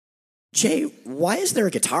Jay, why is there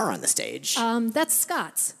a guitar on the stage? That's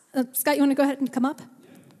Scott's. Scott, you want to go ahead and come up?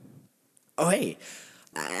 Oh, hey.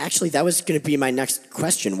 Actually, that was going to be my next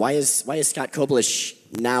question. Why is Scott Koblish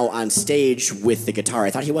now on stage with the guitar?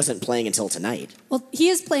 I thought he wasn't playing until tonight. Well, he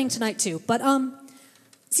is playing tonight too, but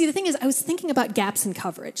see, the thing is, I was thinking about gaps in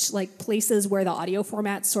coverage, like places where the audio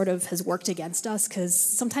format sort of has worked against us, because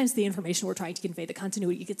sometimes the information we're trying to convey, the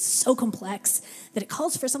continuity, gets so complex that it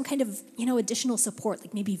calls for some kind of, additional support,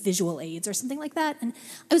 like maybe visual aids or something like that. And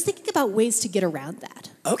I was thinking about ways to get around that.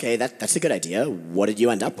 Okay, that's a good idea. What did you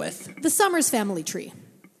end up with? The Summers family tree.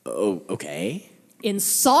 Oh, okay. In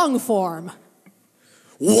song form.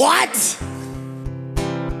 What?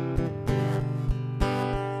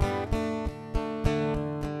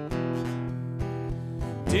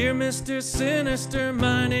 Dear Mr. Sinister,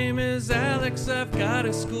 my name is Alex. I've got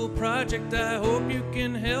a school project I hope you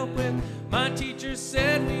can help with. My teacher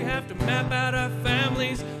said we have to map out our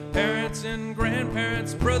families, parents and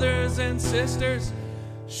grandparents, brothers and sisters.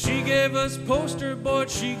 She gave us poster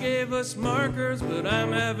boards, she gave us markers, but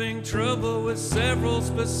I'm having trouble with several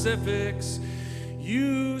specifics.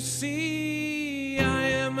 You see, I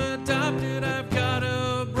am adopted, I've got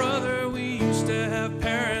a brother. We used to have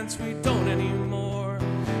parents, we don't anymore.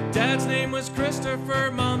 Dad's name was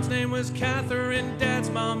Christopher, Mom's name was Catherine. Dad's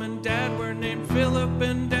mom and dad were named Philip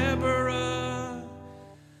and Deborah.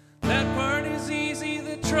 That part is easy,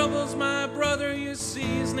 the trouble's my brother. You see,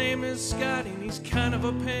 his name is Scotty and he's kind of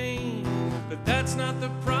a pain. But that's not the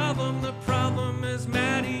problem is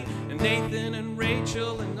Maddie and Nathan and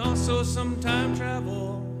Rachel and also some time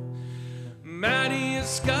travel. Maddie is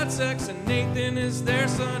Scott's ex and Nathan is their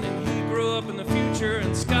son, and he grew up in the future,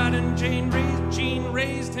 and Scott and Jean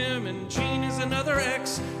raised him, and Jean is another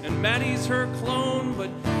ex and Maddie's her clone,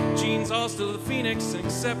 but Jean's also the Phoenix,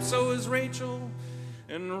 except so is Rachel.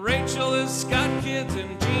 And Rachel is Scott kids,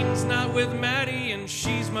 and Jean's not with Maddie, and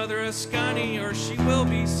she's mother of Scotty, or she will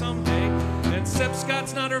be someday. Except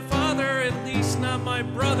Scott's not her father, at least not my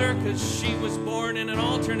brother, 'cause she was born in an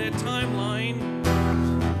alternate timeline.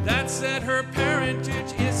 That said, her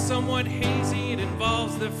parentage is somewhat hazy. It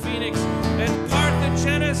involves the Phoenix and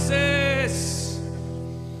Parthenogenesis.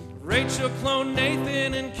 Rachel cloned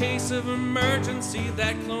Nathan in case of emergency.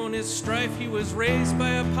 That clone is Strife, he was raised by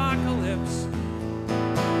Apocalypse.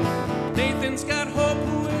 Nathan's got Hope,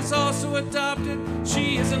 who is also adopted.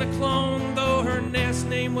 She isn't a clone, though her last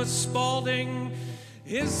name was Spaulding.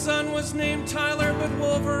 His son was named Tyler, but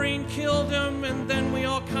Wolverine killed him, and then we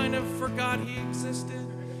all kind of forgot he existed.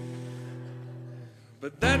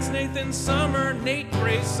 But that's Nathan Summer. Nate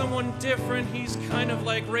raised someone different. He's kind of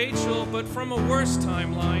like Rachel, but from a worse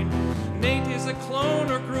timeline. Nate is a clone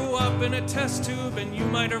or grew up in a test tube, and you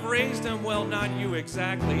might have raised him. Well, not you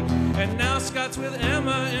exactly. And now Scott's with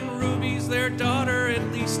Emma, and Ruby's their daughter,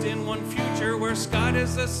 at least in one future where Scott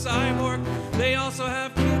is a cyborg. They also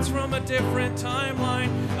have kids from a different timeline.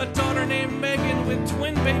 A daughter named Megan with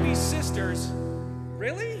twin baby sisters.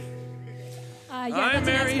 Really? Yeah, that's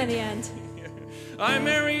announcement at the end. I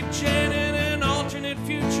married Jen in an alternate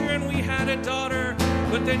future, and we had a daughter.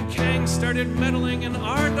 But then Kang started meddling, and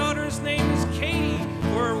our daughter's name is Katie,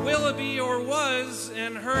 or Willoughby, or was,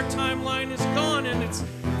 and her timeline is gone, and it's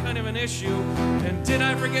kind of an issue. And did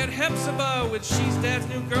I forget Hepzibah, which she's Dad's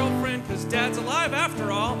new girlfriend, because Dad's alive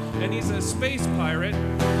after all, and he's a space pirate.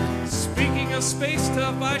 Speaking of space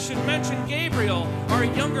stuff, I should mention Gabriel, our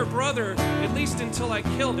younger brother, at least until I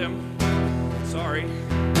killed him. Sorry.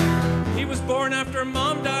 He was born after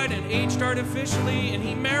Mom died and aged artificially, and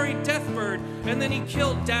he married Deathbird, and then he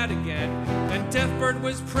killed Dad again. And Deathbird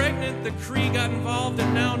was pregnant, the Kree got involved,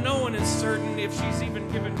 and now no one is certain if she's even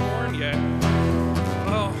given born yet.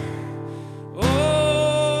 Oh,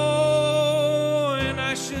 and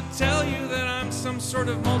I should tell you that I'm some sort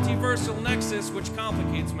of multiversal nexus, which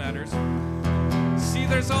complicates matters. See,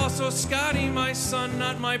 there's also Scotty, my son,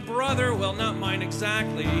 not my brother. Well, not mine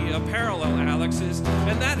exactly, a parallel Alex's.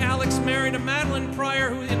 And that Alex married a Madeline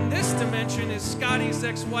Pryor, who in this dimension is Scotty's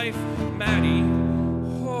ex-wife, Maddie.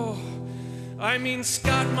 Oh, I mean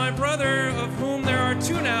Scott, my brother, of whom there are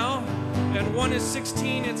two now, and one is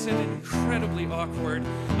 16. It's incredibly awkward.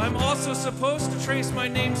 I'm also supposed to trace my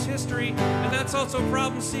name's history, and that's also a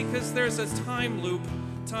problem, see, because there's a time loop.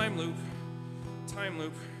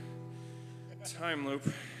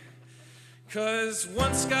 Cause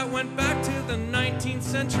once Scott went back to the 19th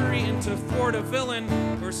century into Fort a Villain,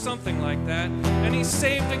 or something like that, and he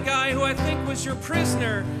saved a guy who I think was your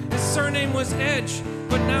prisoner. His surname was Edge,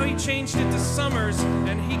 but now he changed it to Summers,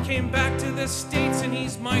 and he came back to the States, and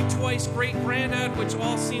he's my twice great-granddad, which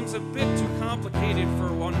all seems a bit too complicated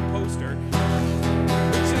for one poster.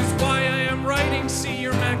 Which is why I am writing, see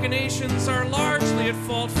your machinations are largely at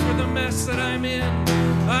fault for the mess that I'm in.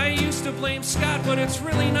 I used to blame Scott, but it's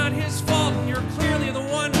really not his fault, and you're clearly the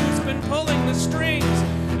one who's been pulling the strings.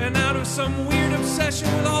 And out of some weird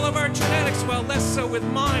obsession with all of our genetics, well, less so with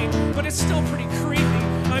mine, but it's still pretty creepy.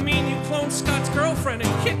 I mean, you cloned Scott's girlfriend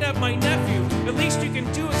and kidnapped my nephew. At least you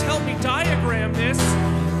can do is help me diagram this.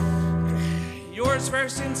 Yours very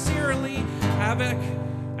sincerely, Havoc,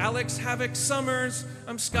 Alex Havoc Summers.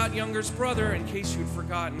 I'm Scott Younger's brother, in case you'd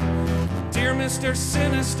forgotten. Dear Mr.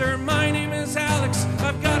 Sinister, my name is Alex.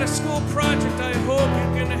 I've got a school project I hope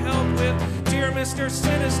you can help with. Dear Mr.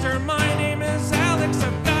 Sinister, my name is Alex.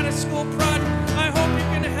 I've got a school project I hope you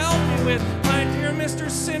can help me with. My dear Mr.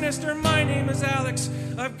 Sinister, my name is Alex.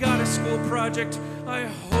 I've got a school project I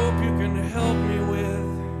hope you can help me with.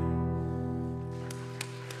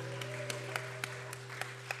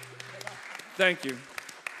 Thank you.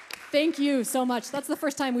 Thank you so much. That's the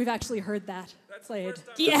first time we've actually heard that played.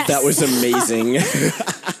 Yes. That was amazing.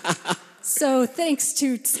 So thanks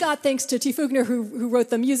to Scott, thanks to T. Fugner, who wrote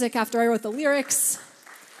the music after I wrote the lyrics.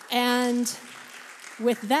 And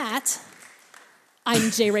with that,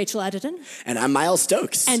 I'm J. Rachel Edidin. And I'm Miles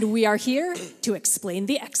Stokes. And we are here to explain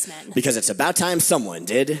the X-Men. Because it's about time someone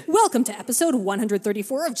did. Welcome to episode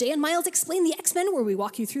 134 of Jay and Miles Explain the X-Men, where we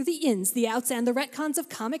walk you through the ins, the outs, and the retcons of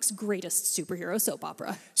comics' greatest superhero soap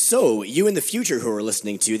opera. So, you in the future who are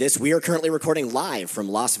listening to this, we are currently recording live from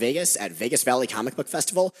Las Vegas at Vegas Valley Comic Book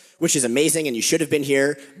Festival, which is amazing, and you should have been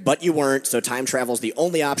here, but you weren't, so time travel's the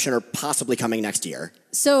only option, or possibly coming next year.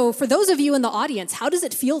 So for those of you in the audience, how does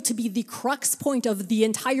it feel to be the crux point of the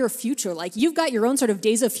entire future? Like, you've got your own sort of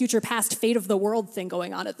Days of Future Past, Fate of the World thing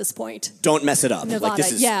going on at this point. Don't mess it up. Nevada. Like,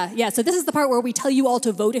 this is... Yeah. So this is the part where we tell you all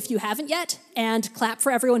to vote if you haven't yet, and clap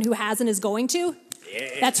for everyone who has and is going to.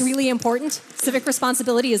 Yes. That's really important. Civic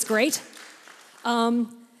responsibility is great.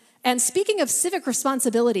 And speaking of civic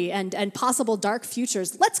responsibility and possible dark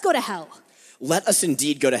futures, let's go to hell. Let us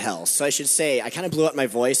indeed go to hell. So I should say, I kind of blew out my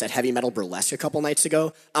voice at Heavy Metal Burlesque a couple nights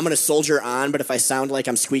ago. I'm going to soldier on, but if I sound like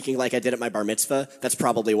I'm squeaking like I did at my bar mitzvah, that's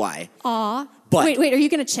probably why. Aw. But wait, are you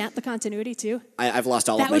going to chant the continuity too? I've lost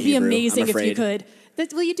all of my That would be Hebrew, amazing I'm if you afraid.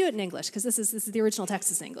 could. Well, you do it in English, because this is the original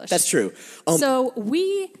Texas English. That's true. So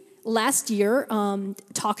we... last year,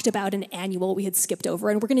 talked about an annual we had skipped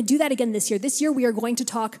over, and we're going to do that again this year. This year, we are going to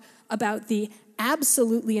talk about the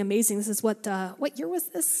absolutely amazing. This is what year was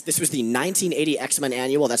this? This was the 1980 X-Men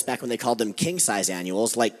annual. That's back when they called them king-size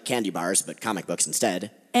annuals, like candy bars, but comic books instead.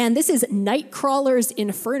 And this is Nightcrawler's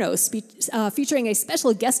Inferno, featuring a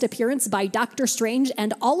special guest appearance by Doctor Strange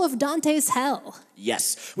and all of Dante's Hell.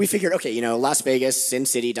 Yes. We figured, okay, Las Vegas, Sin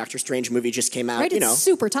City, Doctor Strange movie just came out. Right, it's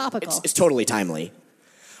super topical. It's totally timely.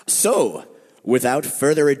 So, without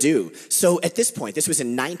further ado, at this point, this was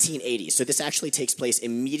in 1980, so this actually takes place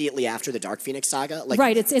immediately after the Dark Phoenix saga.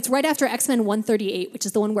 Right, it's right after X-Men 138, which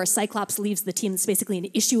is the one where Cyclops leaves the team. It's basically an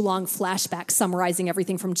issue-long flashback summarizing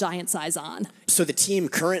everything from Giant Size on. So the team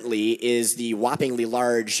currently is the whoppingly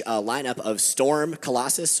large lineup of Storm,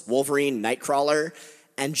 Colossus, Wolverine, Nightcrawler,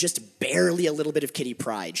 and just barely a little bit of Kitty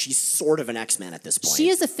Pryde. She's sort of an X-Man at this point. She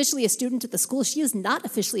is officially a student at the school. She is not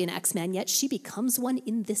officially an X-Man yet. She becomes one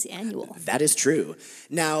in this annual. That is true.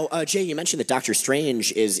 Now, Jay, you mentioned that Doctor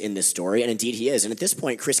Strange is in this story, and indeed he is. And at this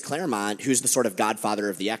point, Chris Claremont, who's the sort of godfather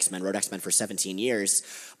of the X-Men, wrote X-Men for 17 years,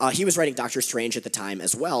 he was writing Doctor Strange at the time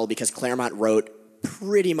as well, because Claremont wrote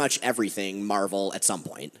pretty much everything Marvel at some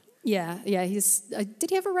point. Yeah. He's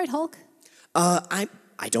did he ever write Hulk?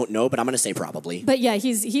 I don't know, but I'm going to say probably. But yeah,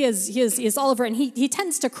 he is all over, and he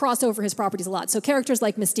tends to cross over his properties a lot. So characters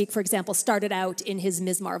like Mystique, for example, started out in his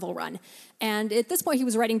Ms. Marvel run. And at this point, he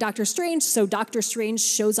was writing Doctor Strange, so Doctor Strange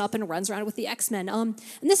shows up and runs around with the X-Men. And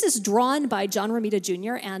this is drawn by John Romita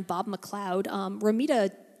Jr. and Bob McLeod.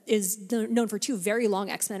 Romita is known for two very long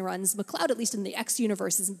X-Men runs. McLeod, at least in the X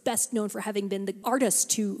universe, is best known for having been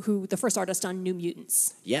the first artist on New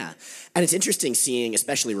Mutants. Yeah, and it's interesting seeing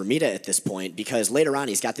especially Romita at this point, because later on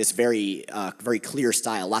he's got this very clear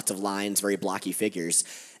style, lots of lines, very blocky figures.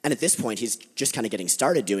 And at this point, he's just kind of getting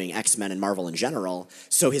started doing X-Men and Marvel in general,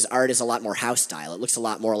 so his art is a lot more house style. It looks a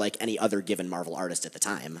lot more like any other given Marvel artist at the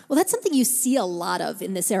time. Well, that's something you see a lot of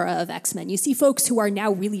in this era of X-Men. You see folks who are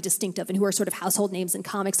now really distinctive and who are sort of household names in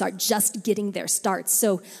comics art just getting their starts.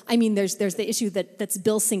 So, I mean, there's the issue that's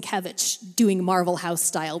Bill Sienkiewicz doing Marvel house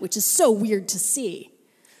style, which is so weird to see.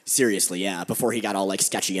 Seriously, yeah, before he got all like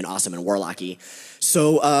sketchy and awesome and warlocky.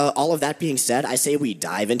 So all of that being said, I say we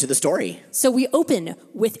dive into the story. So we open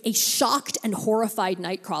with a shocked and horrified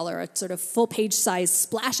Nightcrawler, a sort of full-page size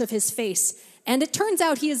splash of his face, And it turns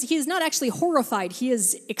out he is not actually horrified. He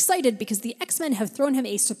is excited because the X-Men have thrown him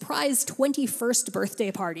a surprise 21st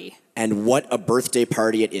birthday party. And what a birthday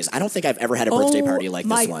party it is. I don't think I've ever had a birthday party like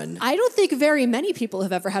this one. I don't think very many people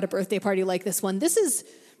have ever had a birthday party like this one. This is...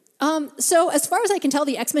 so as far as I can tell,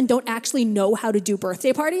 the X-Men don't actually know how to do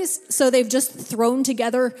birthday parties, so they've just thrown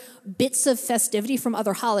together bits of festivity from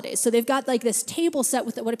other holidays. So they've got like this table set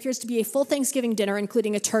with what appears to be a full Thanksgiving dinner,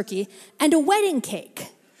 including a turkey, and a wedding cake.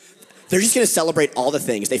 They're just going to celebrate all the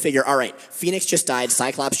things. They figure, all right, Phoenix just died,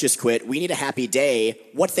 Cyclops just quit, we need a happy day.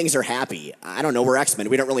 What things are happy? I don't know, we're X-Men,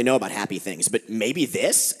 we don't really know about happy things, but maybe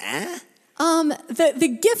this?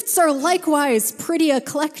 The gifts are likewise pretty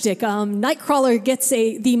eclectic. Nightcrawler gets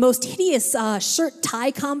the most hideous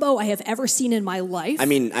shirt-tie combo I have ever seen in my life. I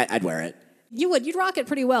mean, I'd wear it. You would. You'd rock it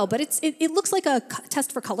pretty well, but it looks like a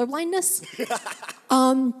test for colorblindness.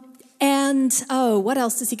 What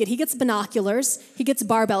else does he get? He gets binoculars, he gets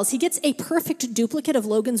barbells, he gets a perfect duplicate of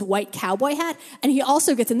Logan's white cowboy hat, and he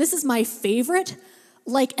also gets, and this is my favorite,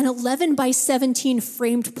 like an 11 by 17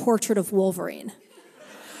 framed portrait of Wolverine.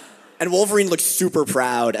 And Wolverine looks super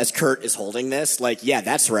proud as Kurt is holding this. Like, yeah,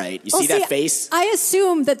 that's right. You see that face? I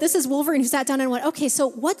assume that this is Wolverine who sat down and went, okay, so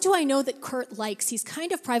what do I know that Kurt likes? He's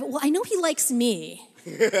kind of private. Well, I know he likes me.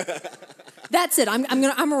 That's it. I'm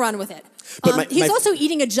gonna run with it. He's also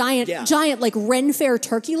eating a giant like Ren Fair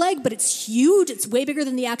turkey leg, but it's huge. It's way bigger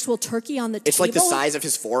than the actual turkey on the table. It's like the size of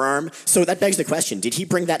his forearm. So that begs the question, did he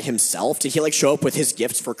bring that himself? Did he like show up with his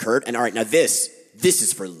gifts for Kurt? And all right, now this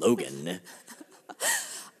is for Logan.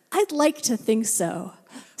 I'd like to think so.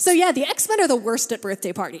 So yeah, the X-Men are the worst at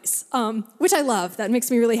birthday parties, which I love. That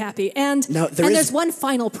makes me really happy. And there's one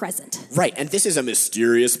final present. Right, and this is a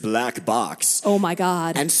mysterious black box. Oh my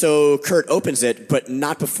God. And so Kurt opens it, but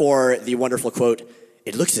not before the wonderful quote,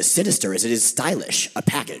 "It looks as sinister as it is stylish, a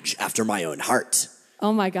package after my own heart."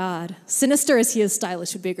 Oh my God. Sinister as he is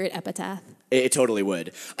stylish would be a great epitaph. It totally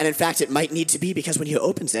would. And in fact, it might need to be because when he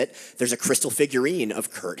opens it, there's a crystal figurine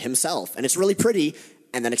of Kurt himself. And it's really pretty,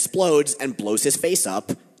 and then explodes and blows his face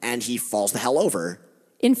up, and he falls the hell over.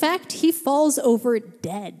 In fact, he falls over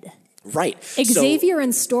dead. Right. Xavier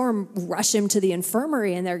and Storm rush him to the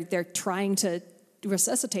infirmary, and they're trying to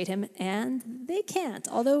resuscitate him, and they can't,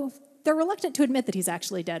 although they're reluctant to admit that he's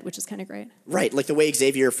actually dead, which is kind of great. Right, like the way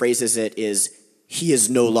Xavier phrases it is, he is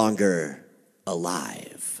no longer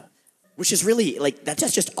alive. Which is really, like,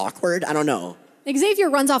 that's just awkward. I don't know. Xavier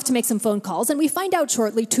runs off to make some phone calls, and we find out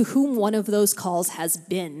shortly to whom one of those calls has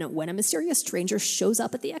been when a mysterious stranger shows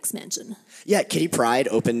up at the X-Mansion. Yeah, Kitty Pryde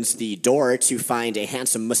opens the door to find a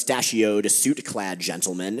handsome mustachioed, suit-clad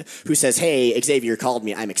gentleman who says, "Hey, Xavier called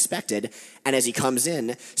me, I'm expected." And as he comes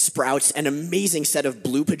in, sprouts an amazing set of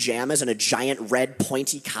blue pajamas and a giant red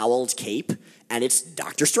pointy-cowled cape, and it's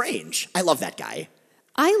Doctor Strange. I love that guy.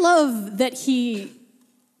 I love that he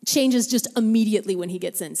changes just immediately when he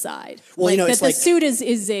gets inside. Well, the suit is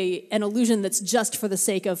an illusion that's just for the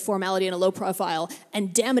sake of formality and a low profile.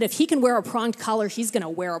 And damn it, if he can wear a pronged collar, he's going to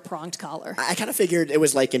wear a pronged collar. I kind of figured it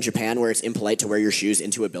was like in Japan where it's impolite to wear your shoes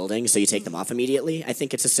into a building, so you take them off immediately. I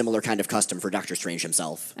think it's a similar kind of custom for Doctor Strange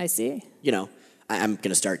himself. I see. You know, I'm going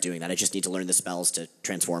to start doing that. I just need to learn the spells to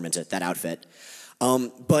transform into that outfit.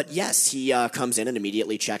 But yes, he comes in and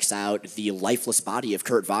immediately checks out the lifeless body of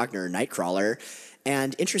Kurt Wagner, Nightcrawler,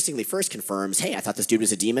 and interestingly first confirms, hey, I thought this dude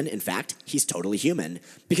was a demon. In fact, he's totally human.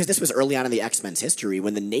 Because this was early on in the X-Men's history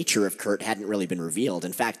when the nature of Kurt hadn't really been revealed.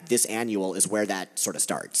 In fact, this annual is where that sort of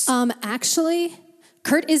starts. Actually,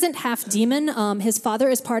 Kurt isn't half demon. His father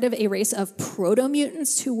is part of a race of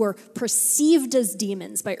proto-mutants who were perceived as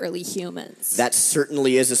demons by early humans. That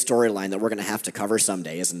certainly is a storyline that we're going to have to cover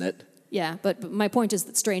someday, isn't it? Yeah, but my point is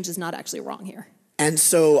that Strange is not actually wrong here. And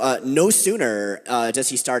so no sooner does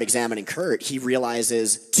he start examining Kurt, he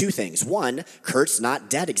realizes two things. One, Kurt's not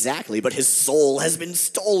dead exactly, but his soul has been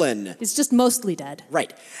stolen. He's just mostly dead.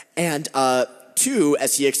 Right. And two,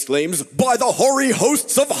 as he exclaims, "By the hoary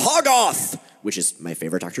hosts of Hoggoth!" which is my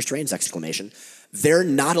favorite Doctor Strange exclamation, they're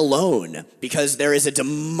not alone because there is a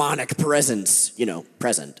demonic presence,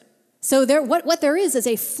 present. So what there is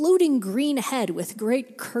a floating green head with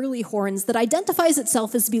great curly horns that identifies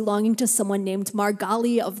itself as belonging to someone named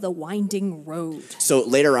Margali of the Winding Road. So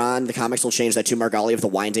later on, the comics will change that to Margali of the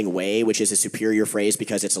Winding Way, which is a superior phrase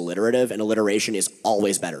because it's alliterative, and alliteration is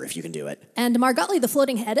always better if you can do it. And Margali, the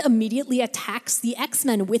floating head, immediately attacks the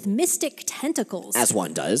X-Men with mystic tentacles. As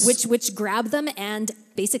one does. Which grab them and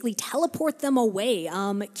basically teleport them away.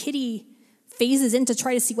 Kitty phases in to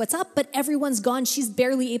try to see what's up, but everyone's gone. She's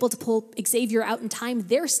barely able to pull Xavier out in time.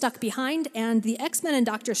 They're stuck behind, and the X-Men and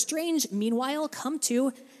Doctor Strange, meanwhile, come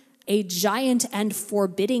to a giant and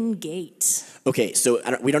forbidding gate. Okay, so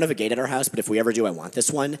we don't have a gate at our house, but if we ever do, I want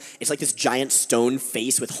this one. It's like this giant stone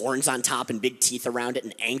face with horns on top and big teeth around it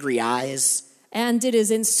and angry eyes. And it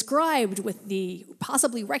is inscribed with the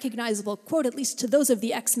possibly recognizable quote, at least to those of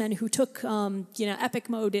the X-Men who took, epic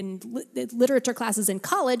mode in literature classes in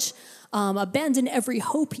college, abandon every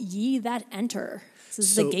hope ye that enter. This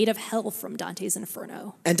is the gate of hell from Dante's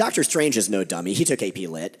Inferno. And Doctor Strange is no dummy. He took AP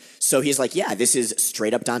Lit. So he's like, yeah, this is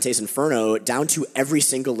straight up Dante's Inferno down to every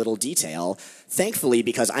single little detail. Thankfully,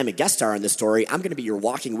 because I'm a guest star in this story, I'm going to be your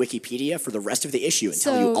walking Wikipedia for the rest of the issue and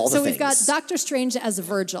tell you all the things. So we've got Doctor Strange as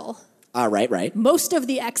Virgil. Right. Most of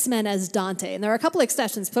the X-Men as Dante. And there are a couple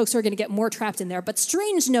exceptions. Folks are going to get more trapped in there. But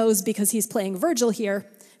Strange knows, because he's playing Virgil here,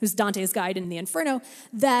 who's Dante's guide in the Inferno,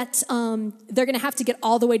 that they're going to have to get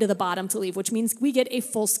all the way to the bottom to leave, which means we get a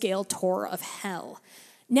full-scale tour of hell.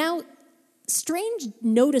 Now, Strange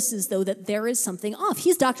notices, though, that there is something off.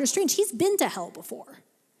 He's Doctor Strange. He's been to hell before.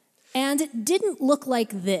 And it didn't look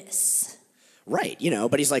like this. Right,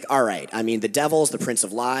 but he's like, all right, I mean, the devil's the prince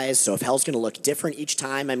of lies, so if hell's going to look different each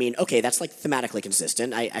time, I mean, okay, that's like thematically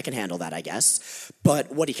consistent. I can handle that, I guess.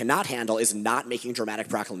 But what he cannot handle is not making dramatic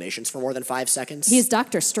proclamations for more than 5 seconds. He's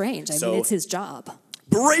Doctor Strange. I mean, it's his job.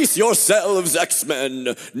 Brace yourselves,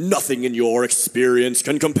 X-Men. Nothing in your experience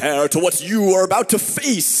can compare to what you are about to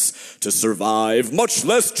face. To survive, much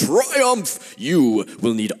less triumph, you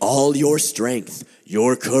will need all your strength,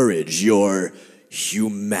 your courage, your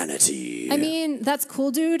humanity. I mean, that's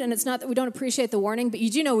cool, dude, and it's not that we don't appreciate the warning, but you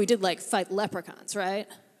do know we did, fight leprechauns, right?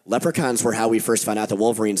 Leprechauns were how we first found out that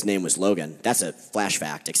Wolverine's name was Logan. That's a flash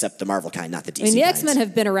fact, except the Marvel kind, not the DC kind. The X-Men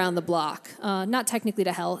have been around the block, not technically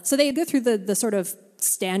to hell. So they go through the sort of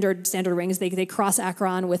standard rings. They cross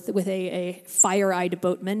Akron with a fire-eyed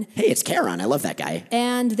boatman. Hey, it's Charon. I love that guy.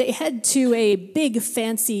 And they head to a big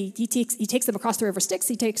fancy. He takes them across the River Styx.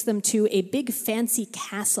 He takes them to a big fancy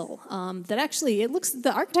castle that actually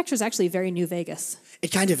the architecture is actually very New Vegas.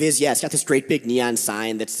 It kind of is, yeah. It's got this great big neon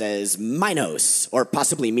sign that says Minos, or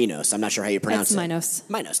possibly Minos. I'm not sure how you pronounce it. Minos.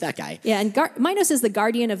 Minos, that guy. Yeah, and Minos is the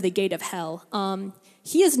guardian of the gate of hell.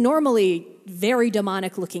 He is normally very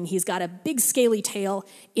demonic looking. He's got a big scaly tail.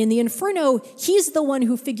 In the Inferno, he's the one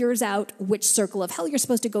who figures out which circle of hell you're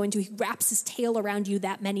supposed to go into. He wraps his tail around you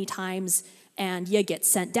that many times, and you get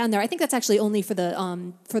sent down there. I think that's actually only for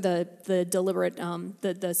the deliberate,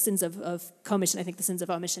 the sins of commission. I think the sins of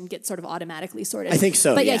omission get sort of automatically sorted. I think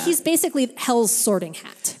so, But yeah, he's basically Hell's sorting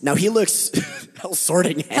hat. Now he looks... Hell's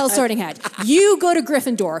sorting hat. Hell's sorting hat. You go to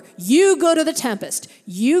Gryffindor. You go to the Tempest.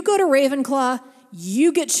 You go to Ravenclaw.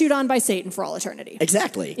 You get chewed on by Satan for all eternity.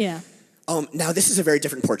 Exactly. Yeah. Now, this is a very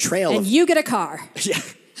different portrayal. And you get a car. Yeah.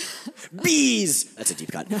 Bees! That's a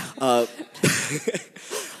deep cut. But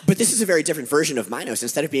this is a very different version of Minos.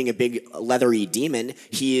 Instead of being a big leathery demon,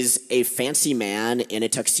 he's a fancy man in a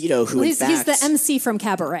tuxedo who, he's the MC from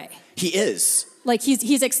Cabaret. He is.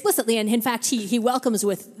 He's explicitly, and in fact, he welcomes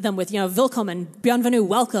them with, Willkommen and Bienvenue,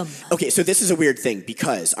 welcome. Okay, so this is a weird thing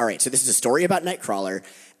because, all right, so this is a story about Nightcrawler,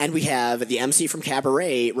 and we have the MC from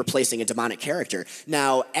Cabaret replacing a demonic character.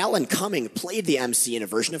 Now, Alan Cumming played the MC in a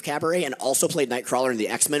version of Cabaret and also played Nightcrawler in the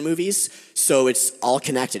X-Men movies, so it's all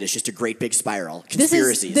connected. It's just a great big spiral.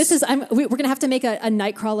 Conspiracies. We're going to have to make a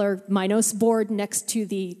Nightcrawler Minos board next to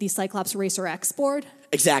the Cyclops Racer X board.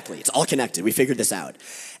 Exactly. It's all connected. We figured this out.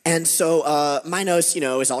 And so Minos,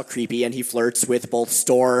 is all creepy, and he flirts with both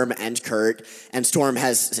Storm and Kurt. And Storm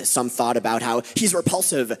has some thought about how he's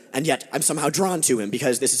repulsive, and yet I'm somehow drawn to him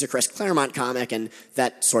because this is a Chris Claremont comic, and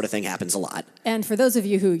that sort of thing happens a lot. And for those of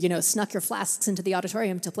you who, snuck your flasks into the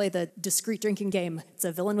auditorium to play the discreet drinking game, it's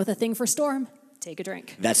a villain with a thing for Storm. Take a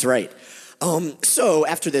drink. That's right. So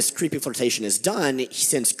after this creepy flirtation is done,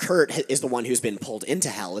 since Kurt is the one who's been pulled into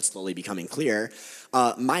hell, it's slowly becoming clear,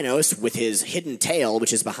 Minos, with his hidden tail,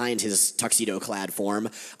 which is behind his tuxedo-clad form,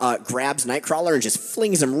 grabs Nightcrawler and just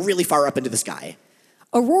flings him really far up into the sky.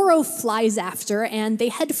 Aurora flies after, and they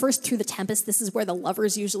head first through the Tempest. This is where the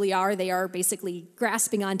lovers usually are. They are basically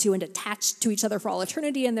grasping onto and attached to each other for all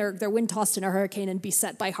eternity, and they're wind-tossed in a hurricane and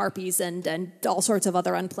beset by harpies and all sorts of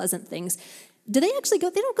other unpleasant things. Do they actually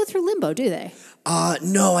go? They don't go through limbo, do they?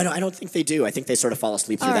 No, I don't think they do. I think they sort of fall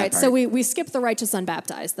asleep through that part. All right, so we skip the righteous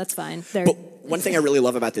unbaptized. That's fine. But one thing I really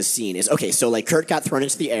love about this scene is, okay, so Kurt got thrown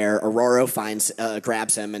into the air, Aurora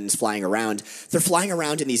grabs him and is flying around. They're flying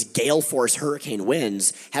around in these gale force hurricane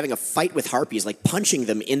winds, having a fight with harpies, punching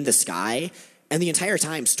them in the sky. And the entire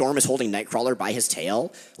time, Storm is holding Nightcrawler by his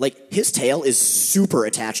tail. His tail is super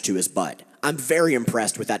attached to his butt. I'm very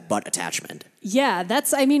impressed with that butt attachment. Yeah,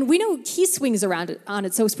 we know he swings around on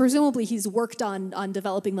it, so presumably he's worked on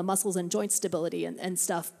developing the muscles and joint stability and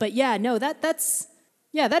stuff. But yeah, no, that's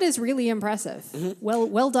Yeah, that is really impressive.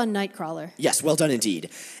 Well done, Nightcrawler. Yes, well done indeed.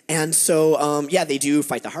 And so, they do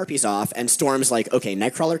fight the Harpies off, and Storm's like, okay,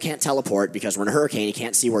 Nightcrawler can't teleport because we're in a hurricane, he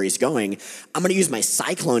can't see where he's going. I'm going to use my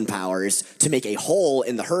Cyclone powers to make a hole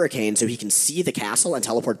in the hurricane so he can see the castle and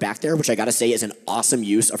teleport back there, which I gotta say is an awesome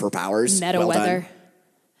use of her powers. Meta well weather. done.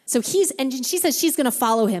 So she says she's going to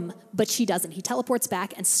follow him, but she doesn't. He teleports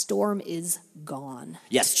back, and Storm is gone.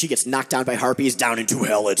 Yes, she gets knocked down by Harpies down into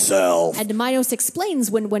hell itself. And Minos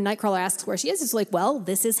explains when Nightcrawler asks where she is, it's like, well,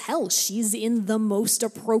 this is hell. She's in the most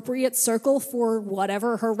appropriate circle for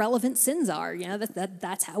whatever her relevant sins are. You know,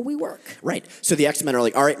 that's how we work. Right. So the X-Men are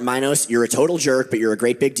like, all right, Minos, you're a total jerk, but you're a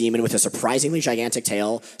great big demon with a surprisingly gigantic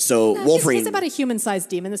tail. So Wolverine... He's about a human-sized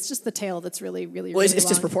demon. It's just the tail that's really, really, well, really it's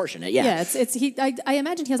long. disproportionate, yeah. Yeah, I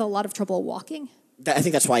imagine he has a lot of trouble walking. I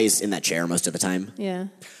think that's why he's in that chair most of the time. Yeah.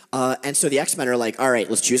 And so the X-Men are like, all right,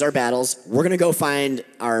 let's choose our battles. We're going to go find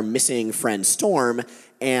our missing friend Storm,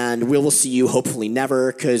 and we will see you hopefully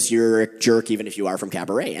never because you're a jerk even if you are from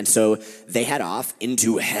Cabaret. And so they head off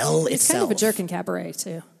into hell He's itself. kind of a jerk in Cabaret,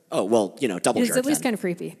 too. Oh, well, double He's jerk at least then. kind of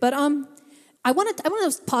creepy. But I want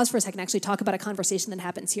to pause for a second and actually talk about a conversation that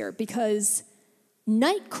happens here because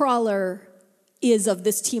Nightcrawler is, of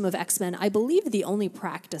this team of X-Men, I believe the only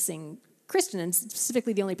practicing Christian, and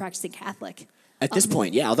specifically the only practicing Catholic. At this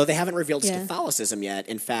point, yeah, although they haven't revealed his Yeah. Catholicism yet,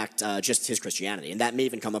 in fact, just his Christianity. And that may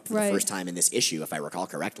even come up for the first time in this issue, if I recall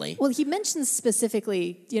correctly. Well, he mentions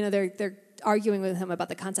specifically, they're arguing with him about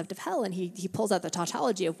the concept of hell, and he pulls out the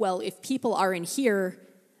tautology of, well, if people are in here,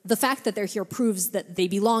 the fact that they're here proves that they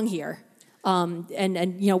belong here.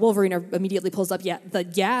 Wolverine immediately pulls up,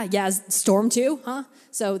 Storm too, huh?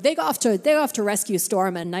 So they go off to rescue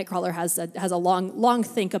Storm, and Nightcrawler has a long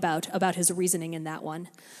think about his reasoning in that one,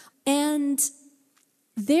 and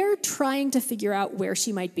they're trying to figure out where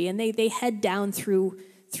she might be, and they head down through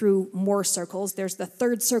more circles. There's the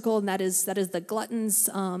third circle, and that is the Gluttons.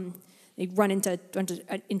 They run into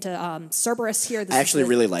Cerberus here. This I actually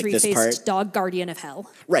really like this part. Dog guardian of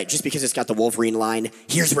hell. Right, just because it's got the Wolverine line,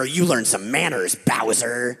 here's where you learn some manners,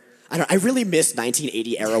 Bowser. I really miss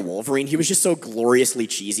 1980 era Wolverine. He was just so gloriously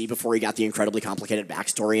cheesy before he got the incredibly complicated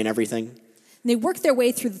backstory and everything. And they work their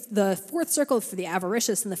way through the fourth circle for the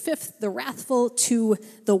avaricious, and the fifth, the wrathful, to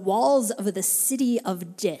the walls of the city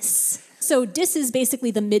of Dis. So Dis is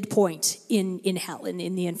basically the midpoint in hell, in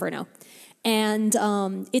the Inferno. And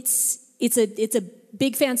it's a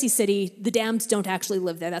big fancy city. The damned don't actually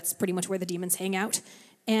live there. That's pretty much where the demons hang out.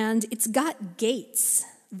 And it's got gates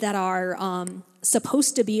that are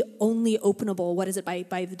supposed to be only openable, what is it,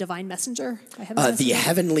 by the divine messenger? The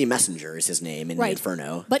heavenly messenger is his name in the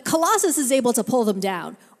Inferno. But Colossus is able to pull them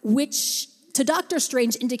down, which to Doctor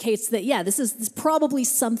Strange indicates that, this is probably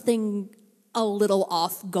something a little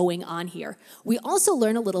off going on here. We also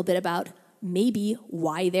learn a little bit about maybe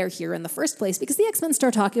why they're here in the first place, because the X-Men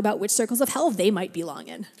start talking about which circles of hell they might belong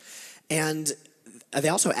in. And they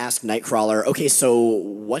also ask Nightcrawler, okay, so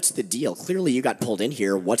what's the deal? Clearly you got pulled in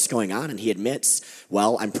here. What's going on? And he admits,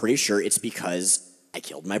 well, I'm pretty sure it's because I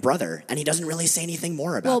killed my brother. And he doesn't really say anything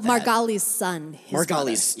more about that. Well, Margali's son.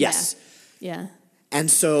 Margali's, yes. Yeah. And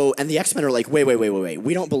the X-Men are like, wait.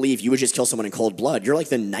 We don't believe you would just kill someone in cold blood. You're like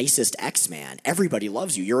the nicest X-Man. Everybody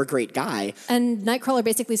loves you. You're a great guy. And Nightcrawler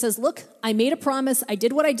basically says, look, I made a promise. I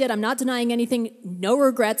did what I did. I'm not denying anything. No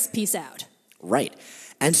regrets. Peace out. Right.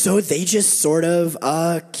 And so they just sort of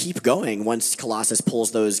keep going once Colossus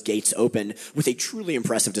pulls those gates open with a truly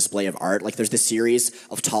impressive display of art. Like there's this series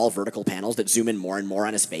of tall vertical panels that zoom in more and more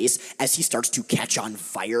on his face as he starts to catch on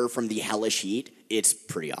fire from the hellish heat. It's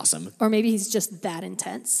pretty awesome. Or maybe he's just that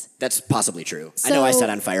intense. That's possibly true. So, I know I set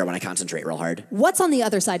on fire when I concentrate real hard. What's on the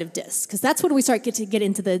other side of Dis? Because that's when we start to get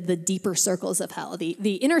into the deeper circles of hell.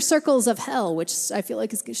 The inner circles of hell, which I feel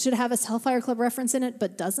like should have a Hellfire Club reference in it,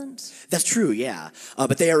 but doesn't. That's true, yeah.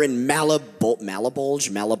 But they are in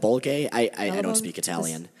Malabolge. I don't speak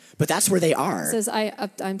Italian. But that's where they are. Says,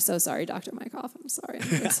 I'm so sorry, Dr. Mykoff. I'm sorry.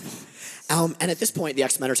 And at this point, the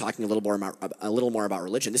X-Men are talking a little more about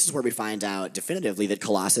religion. This is where we find out definitively that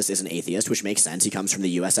Colossus is an atheist, which makes sense. He comes from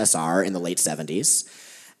the USSR in the late 70s.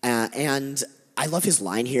 And I love his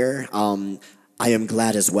line here. I am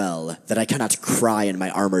glad as well that I cannot cry in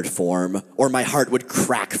my armored form, or my heart would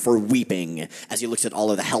crack for weeping, as he looks at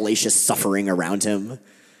all of the hellacious suffering around him.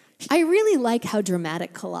 I really like how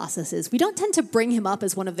dramatic Colossus is. We don't tend to bring him up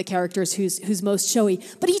as one of the characters who's most showy,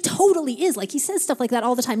 but he totally is. Like, he says stuff like that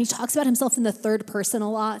all the time. He talks about himself in the third person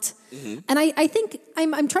a lot. And I think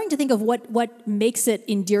I'm trying to think of what makes it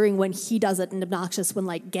endearing when he does it and obnoxious when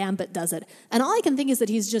like Gambit does it. And all I can think is that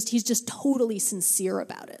he's just totally sincere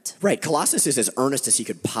about it. Right, Colossus is as earnest as he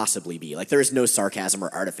could possibly be. Like, there is no sarcasm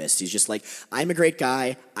or artifice. He's just like, I'm a great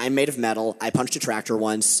guy, I'm made of metal, I punched a tractor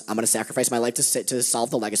once, I'm going to sacrifice my life to solve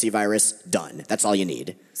the legacy virus, done. That's all you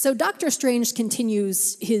need. So Doctor Strange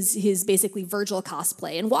continues his basically Virgil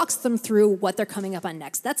cosplay and walks them through what they're coming up on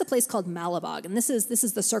next. That's a place called Malabog, and this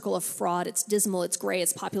is the circle of fraud. It's dismal, it's gray,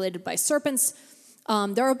 it's populated by serpents.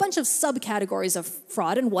 There are a bunch of subcategories of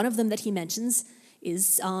fraud, and one of them that he mentions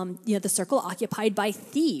is the circle occupied by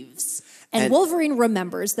thieves. And Wolverine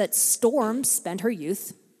remembers that Storm spent her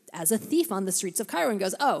youth as a thief on the streets of Cairo and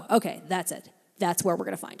goes, oh, okay, that's it. That's where we're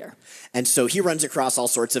going to find her. And so he runs across all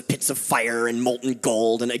sorts of pits of fire and molten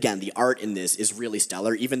gold. And again, the art in this is really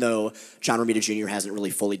stellar. Even though John Romita Jr. hasn't really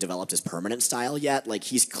fully developed his permanent style yet, like,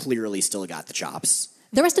 he's clearly still got the chops.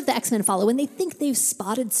 The rest of the X-Men follow, and they think they've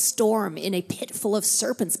spotted Storm in a pit full of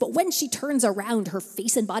serpents. But when she turns around, her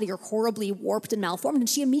face and body are horribly warped and malformed, and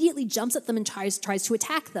she immediately jumps at them and tries to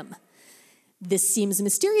attack them. This seems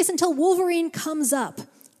mysterious until Wolverine comes up,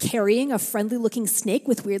 carrying a friendly-looking snake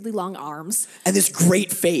with weirdly long arms. And this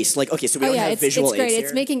great face. Like, okay, so we don't have visual it's great.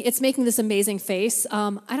 aids here. It's making this amazing face.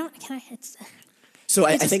 So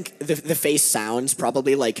I think the face sounds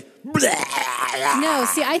probably like... No,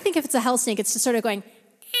 see, I think if it's a hell snake, it's just sort of going...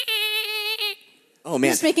 Oh,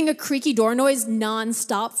 man. Just making a creaky door noise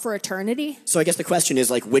nonstop for eternity. So I guess the question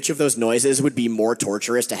is, like, which of those noises would be more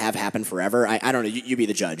torturous to have happen forever? I don't know. You be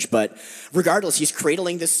the judge. But regardless, he's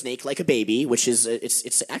cradling this snake like a baby, which is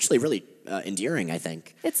it's actually really endearing, I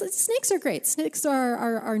think. Snakes are great. Snakes are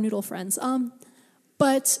our noodle friends.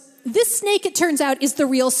 But this snake, it turns out, is the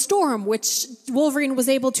real Storm, which Wolverine was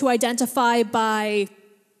able to identify by...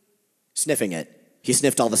 Sniffing it. He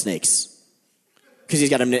sniffed all the snakes. Because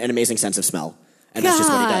he's got an amazing sense of smell. And that's just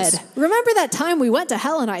what he does. Remember that time we went to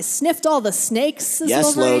hell and I sniffed all the snakes? Yes,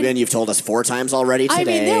 Wolverine? Logan, you've told us 4 times already today. I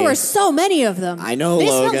mean, there were so many of them. I know, they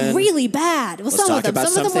Logan. They smelled really bad. Well, Let's talk about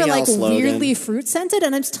some of them were something else, weirdly fruit scented,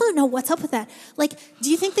 and I still don't know what's up with that. Like,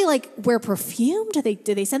 do you think they wear perfume? Do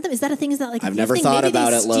they scent them? Is that a thing? Is that like I've never thought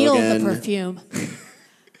about it, Logan? Logan. The perfume.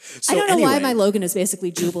 So I don't know anyway, why my Logan is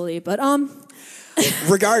basically Jubilee, but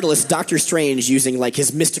regardless, Doctor Strange, using like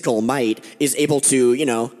his mystical might, is able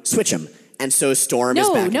to switch him. And so Storm is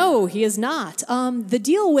back. No, he is not. The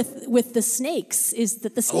deal with the snakes is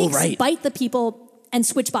that the snakes bite the people and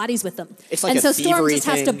switch bodies with them. It's like and a so Storm just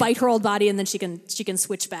thing. has to bite her old body, and then she can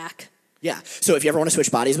switch back. Yeah. So if you ever want to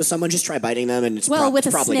switch bodies with someone, just try biting them, and it's probably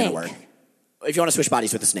going to work. If you want to switch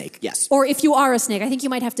bodies with a snake, yes. Or if you are a snake, I think you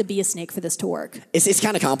might have to be a snake for this to work. It's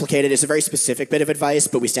kind of complicated. It's a very specific bit of advice,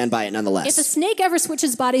 but we stand by it nonetheless. If a snake ever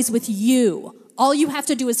switches bodies with you, all you have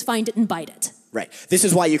to do is find it and bite it. Right. This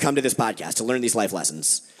is why you come to this podcast, to learn these life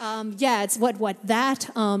lessons. It's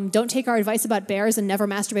don't take our advice about bears and never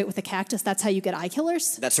masturbate with a cactus. That's how you get eye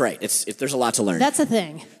killers. That's right. There's a lot to learn. That's a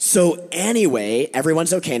thing. So anyway,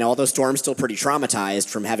 everyone's okay now, although Storm's still pretty traumatized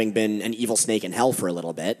from having been an evil snake in hell for a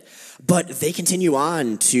little bit. But they continue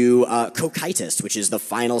on to Cocytus, which is the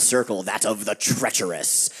final circle, that of the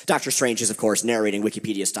treacherous. Doctor Strange is, of course, narrating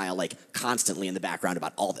Wikipedia style, like, constantly in the background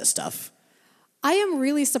about all this stuff. I am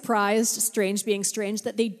really surprised, Strange being strange,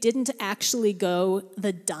 that they didn't actually go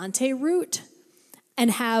the Dante route and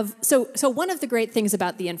have... So one of the great things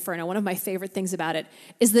about the Inferno, one of my favorite things about it,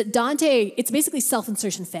 is that Dante, it's basically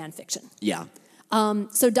self-insertion fan fiction. Yeah.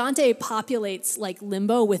 So Dante populates, like,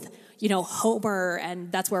 Limbo with, Homer,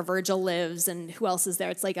 and that's where Virgil lives, and who else is there?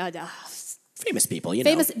 It's like... famous people,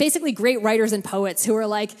 Basically great writers and poets who are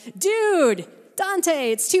like, dude...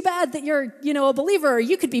 Dante, it's too bad that you're, a believer.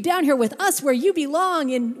 You could be down here with us where you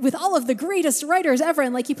belong and with all of the greatest writers ever.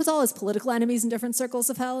 And, he puts all his political enemies in different circles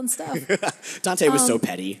of hell and stuff. Dante was so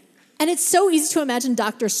petty. And it's so easy to imagine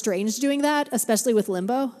Doctor Strange doing that, especially with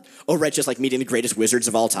Limbo. Oh, right, just, meeting the greatest wizards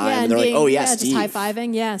of all time. Yeah, and they're being, like, oh, yeah, Steve. just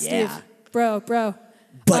high-fiving. Yeah, Steve. Yeah. Bro.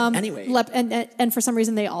 But anyway. And for some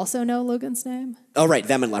reason, they also know Logan's name. Oh, right,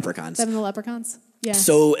 them and Leprechauns. Them and the Leprechauns. Yeah.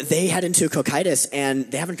 So they head into Cocytus,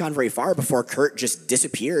 and they haven't gone very far before Kurt just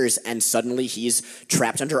disappears, and suddenly he's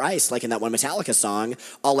trapped under ice, like in that one Metallica song,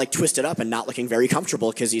 all twisted up and not looking very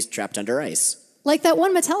comfortable because he's trapped under ice. Like that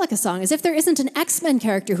one Metallica song, as if there isn't an X-Men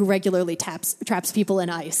character who regularly traps people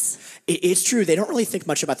in ice. It's true. They don't really think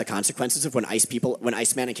much about the consequences of when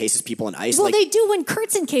Iceman encases people in ice. Well, they do when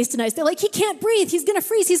Kurt's encased in ice. They're like, he can't breathe. He's going to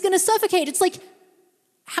freeze. He's going to suffocate. It's like,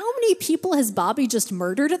 how many people has Bobby just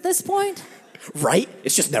murdered at this point? Right?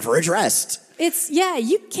 It's just never addressed.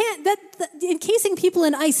 You can't, encasing people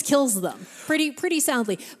in ice kills them pretty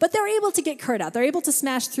soundly. But they're able to get Kurt out. They're able to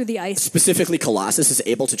smash through the ice. Specifically, Colossus is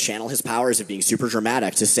able to channel his powers of being super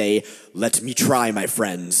dramatic to say, let me try, my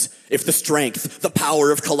friends. If the strength, the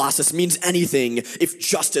power of Colossus means anything, if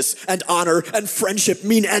justice and honor and friendship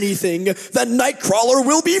mean anything, then Nightcrawler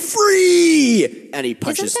will be free! And he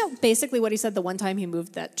punches... Isn't that basically what he said the one time he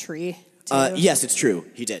moved that tree? Yes, it's true.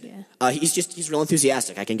 He did. Yeah. He's real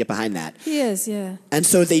enthusiastic. I can get behind that. He is, yeah. And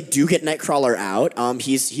so they do get Nightcrawler out.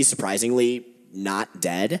 He's surprisingly not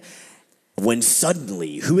dead. When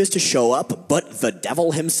suddenly, who is to show up but the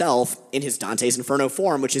devil himself in his Dante's Inferno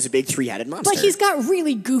form, which is a big three-headed monster. But he's got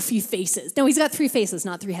really goofy faces. No, he's got 3 faces,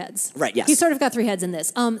 not 3 heads. Right, yes. He's sort of got 3 heads in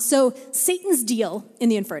this. So Satan's deal in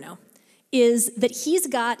the Inferno is that he's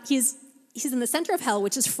in the center of hell,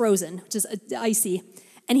 which is frozen, which is icy,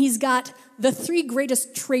 and he's got the 3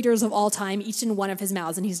 greatest traitors of all time, each in one of his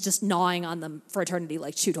mouths, and he's just gnawing on them for eternity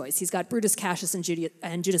like chew toys. He's got Brutus, Cassius,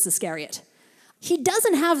 and Judas Iscariot. He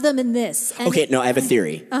doesn't have them in this. Okay, no, I have a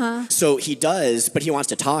theory. So he does, but he wants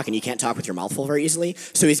to talk, and you can't talk with your mouth full very easily.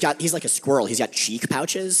 So he's like a squirrel. He's got cheek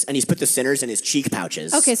pouches, and he's put the sinners in his cheek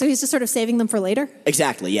pouches. Okay, so he's just sort of saving them for later?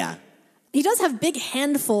 Exactly, yeah. He does have big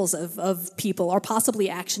handfuls of people, or possibly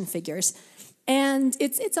action figures, and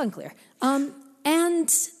it's unclear.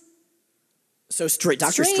 So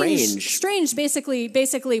Dr. Strange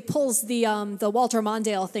basically pulls the Walter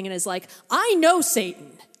Mondale thing and is like, I know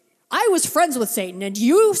Satan. I was friends with Satan, and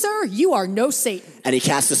you, sir, you are no Satan. And he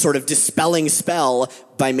casts a sort of dispelling spell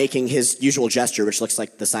by making his usual gesture, which looks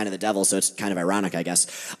like the sign of the devil, so it's kind of ironic, I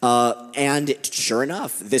guess. And sure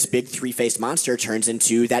enough, this big 3-faced monster turns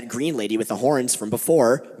into that green lady with the horns from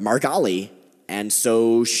before, Margali. And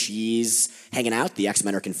so she's hanging out. The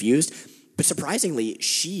X-Men are confused. But surprisingly,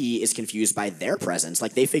 she is confused by their presence.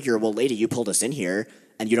 Like, they figure, well, lady, you pulled us in here,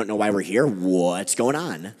 and you don't know why we're here? What's going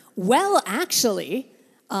on? Well, actually...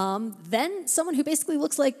 then someone who basically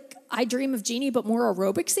looks like I Dream of Jeannie but more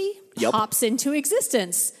aerobicsy pops into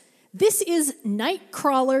existence. This is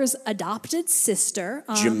Nightcrawler's adopted sister.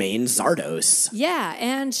 Jermaine Zardos. Yeah,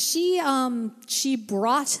 and she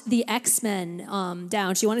brought the X-Men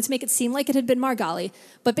down. She wanted to make it seem like it had been Margali,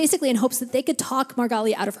 but basically in hopes that they could talk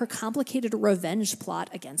Margali out of her complicated revenge plot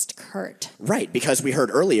against Kurt. Right, because we heard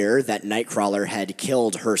earlier that Nightcrawler had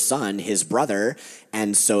killed her son, his brother,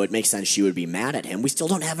 and so it makes sense she would be mad at him. We still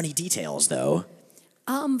don't have any details, though.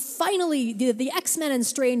 Finally, the X-Men and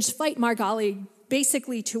Strange fight Margali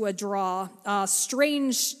basically to a draw. She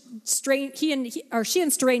and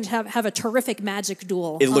Strange have a terrific magic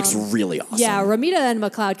duel. It looks really awesome. Yeah, Romita and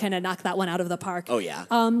McLeod kind of knocked that one out of the park. Oh yeah.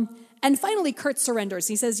 And finally, Kurt surrenders.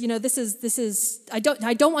 He says, this is I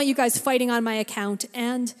don't want you guys fighting on my account.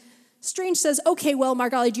 And Strange says, okay, well,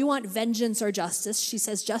 Margali, do you want vengeance or justice? She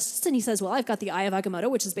says justice, and he says, well, I've got the Eye of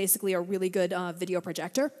Agamotto, which is basically a really good video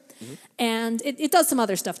projector. Mm-hmm. And it does some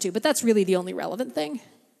other stuff too, but that's really the only relevant thing.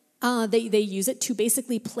 They use it to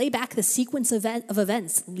basically play back the sequence of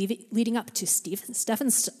events leading up to Stefan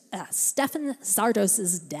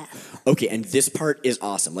Zardos' death. Okay, and this part is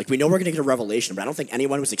awesome. Like, we know we're going to get a revelation, but I don't think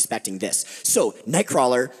anyone was expecting this. So,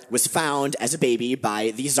 Nightcrawler was found as a baby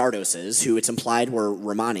by the Zardoses, who it's implied were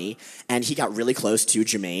Romani, and he got really close to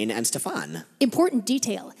Jermaine and Stefan. Important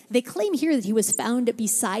detail. They claim here that he was found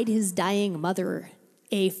beside his dying mother,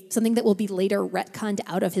 something that will be later retconned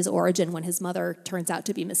out of his origin when his mother turns out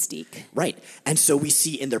to be Mystique. Right. And so we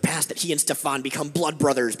see in their past that he and Stefan become blood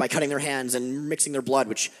brothers by cutting their hands and mixing their blood,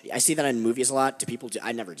 which I see that in movies a lot. Do people do?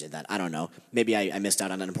 I never did that. I don't know. Maybe I missed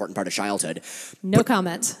out on an important part of childhood. No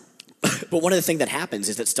comment. But one of the things that happens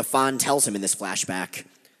is that Stefan tells him in this flashback,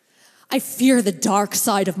 I fear the dark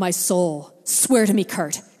side of my soul. Swear to me,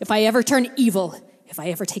 Kurt, if I ever turn evil, if I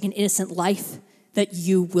ever take an innocent life, that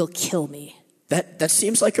you will kill me. That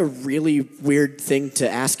seems like a really weird thing to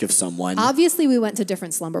ask of someone. Obviously, we went to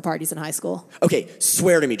different slumber parties in high school. Okay,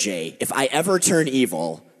 swear to me, Jay, if I ever turn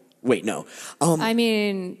evil... Wait, no. I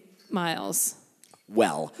mean, Miles.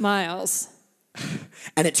 Well. Miles.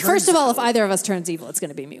 And it turns First of all, if either of us turns evil, it's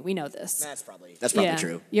going to be me. We know this. That's probably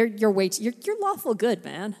true. You're lawful good,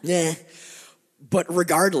 man. Yeah. But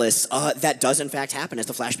regardless, that does in fact happen as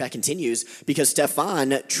the flashback continues, because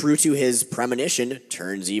Stefan, true to his premonition,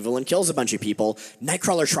 turns evil and kills a bunch of people.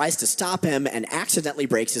 Nightcrawler tries to stop him and accidentally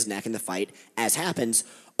breaks his neck in the fight, as happens,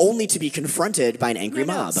 only to be confronted by an angry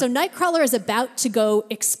mob. So Nightcrawler is about to go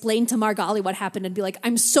explain to Margali what happened and be like,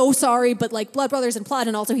 I'm so sorry, but like blood brothers and plot,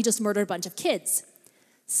 and also he just murdered a bunch of kids.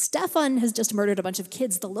 Stefan has just murdered a bunch of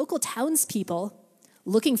kids. The local townspeople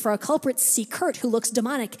looking for a culprit, see Kurt, who looks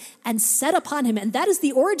demonic, and set upon him. And that is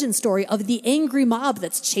the origin story of the angry mob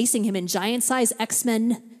that's chasing him in Giant Size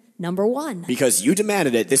X-Men #1. Because you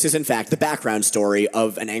demanded it, this is in fact the background story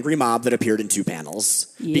of an angry mob that appeared in 2 panels.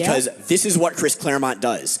 Yep. Because this is what Chris Claremont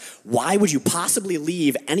does. Why would you possibly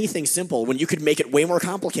leave anything simple when you could make it way more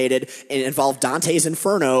complicated and involve Dante's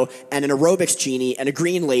Inferno and an aerobics genie and a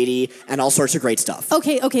green lady and all sorts of great stuff?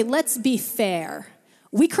 Okay, let's be fair.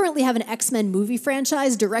 We currently have an X-Men movie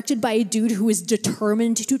franchise directed by a dude who is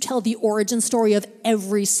determined to tell the origin story of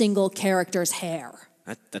every single character's hair.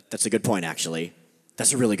 That's a good point, actually.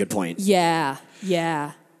 That's a really good point. Yeah.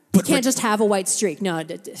 But You can't just have a white streak. No.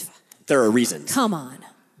 There are reasons. Come on.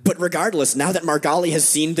 But regardless, now that Margali has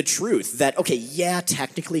seen the truth, that, okay, yeah,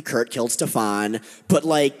 technically Kurt killed Stefan, but,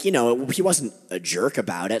 like, you know, he wasn't a jerk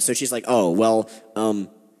about it, so she's like, oh, well,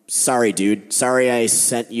 sorry, dude. Sorry I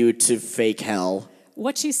sent you to fake hell.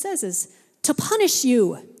 What she says is, to punish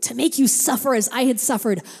you, to make you suffer as I had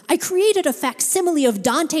suffered, I created a facsimile of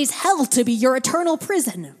Dante's hell to be your eternal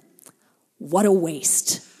prison. What a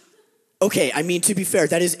waste. Okay, I mean, to be fair,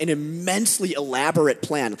 that is an immensely elaborate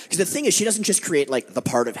plan. Because the thing is, she doesn't just create, like, the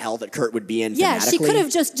part of hell that Kurt would be in Yeah, thematically. she could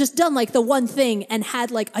have just done, like, the one thing and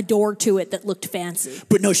had, like, a door to it that looked fancy.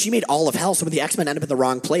 But no, she made all of hell. Some of the X-Men end up in the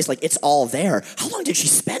wrong place. Like, it's all there. How long did she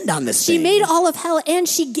spend on this She thing? made all of hell, and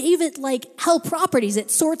she gave it, like, hell properties.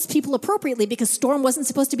 It sorts people appropriately because Storm wasn't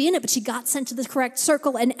supposed to be in it, but she got sent to the correct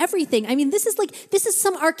circle and everything. I mean, this is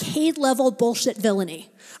some arcade-level bullshit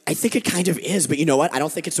villainy. I think it kind of is, but you know what? I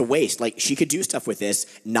don't think it's a waste. Like, she could do stuff with this.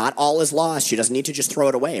 Not all is lost. She doesn't need to just throw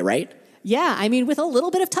it away, right? Yeah, I mean, with a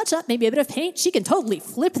little bit of touch-up, maybe a bit of paint, she can totally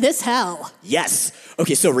flip this hell. Yes.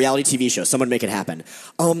 Okay, so reality TV show. Someone make it happen.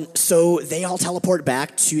 So they all teleport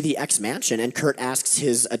back to the X Mansion, and Kurt asks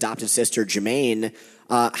his adopted sister, Jermaine,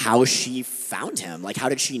 how she found him. Like, how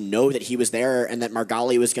did she know that he was there and that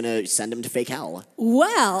Margali was going to send him to fake hell?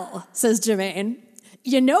 Well, says Jermaine,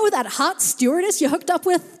 you know that hot stewardess you hooked up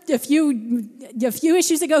with a few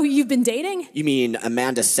issues ago who you've been dating? You mean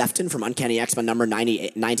Amanda Sefton from Uncanny X-Men number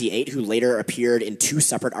 98, who later appeared in 2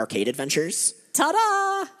 separate arcade adventures?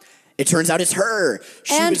 Ta-da! It turns out it's her.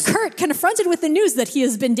 Kurt, confronted with the news that he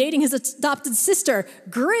has been dating his adopted sister,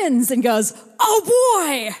 grins and goes, "Oh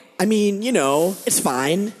boy!" I mean, you know, it's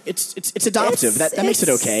fine. It's adoptive. That makes it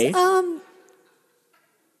okay.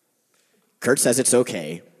 Kurt says it's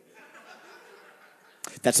okay.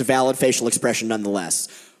 That's a valid facial expression nonetheless.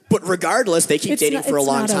 But regardless, they keep dating for a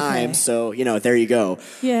long time, okay. So, you know, there you go.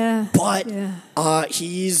 Yeah. But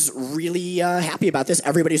he's really happy about this.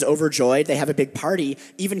 Everybody's overjoyed. They have a big party,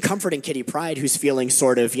 even comforting Kitty Pryde, who's feeling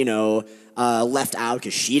sort of, you know, left out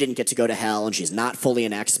because she didn't get to go to hell and she's not fully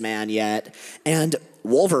an X-Man yet. And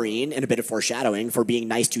Wolverine, in a bit of foreshadowing for being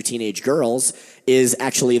nice to teenage girls, is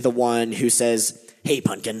actually the one who says, "Hey,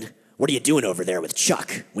 Pumpkin, what are you doing over there with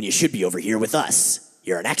Chuck when you should be over here with us?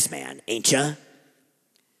 You're an X-Man, ain't ya?"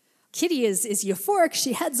 Kitty is euphoric.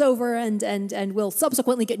 She heads over and will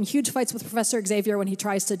subsequently get in huge fights with Professor Xavier when he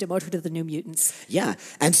tries to demote her to the New Mutants. Yeah,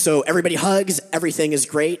 and so everybody hugs. Everything is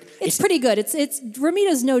great. It's pretty good. It's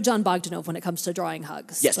Romita's no John Bogdanove when it comes to drawing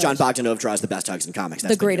hugs. Yes, John Bogdanove draws the best hugs in comics.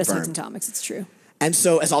 That's the greatest been hugs in confirmed. comics. It's true. And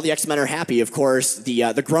so, as all the X-Men are happy, of course,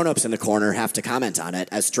 the grown-ups in the corner have to comment on it,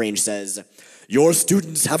 as Strange says, "Your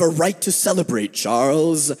students have a right to celebrate,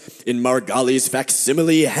 Charles. In Margali's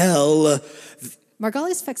facsimile hell..."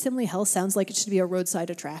 Margali's facsimile hell sounds like it should be a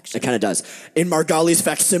roadside attraction. It kind of does. "In Margali's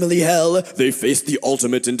facsimile hell, they faced the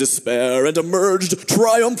ultimate in despair and emerged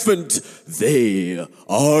triumphant. They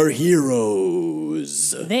are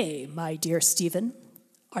heroes." They, my dear Stephen,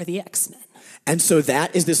 are the X-Men. And so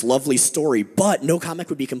that is this lovely story, but no comic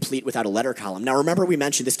would be complete without a letter column. Now, remember we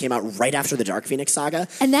mentioned this came out right after the Dark Phoenix saga?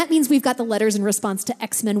 And that means we've got the letters in response to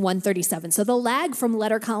X-Men 137. So the lag from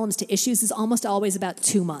letter columns to issues is almost always about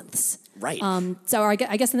 2 months. Right. So I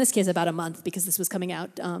guess in this case about a month because this was coming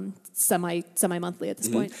out semi-monthly at this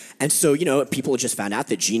point. And so, you know, people just found out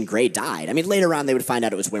that Jean Grey died. I mean, later on they would find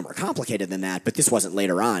out it was way more complicated than that, but this wasn't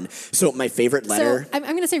later on. So my favorite letter... So I'm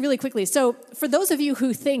going to say really quickly, so for those of you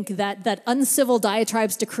who think that uncivil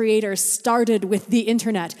diatribes to creators started with the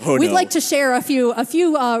internet, we'd like to share a few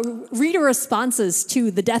reader responses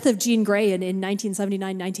to the death of Jean Grey in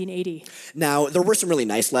 1979, 1980. Now, there were some really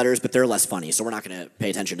nice letters, but they're less funny, so we're not going to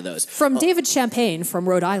pay attention to those. From David Champagne from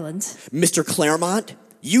Rhode Island. "Mr. Claremont,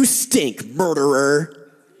 you stink, murderer."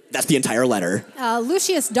 That's the entire letter.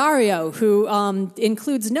 Lucius Dario, who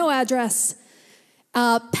includes no address,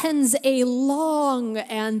 pens a long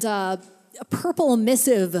and purple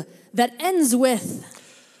missive that ends with,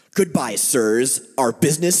 "Goodbye, sirs. Our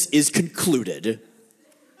business is concluded."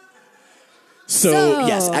 So,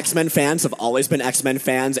 yes, X-Men fans have always been X-Men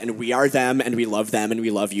fans, and we are them, and we love them, and we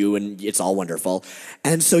love you, and it's all wonderful.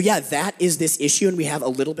 And so, yeah, that is this issue, and we have a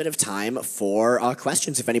little bit of time for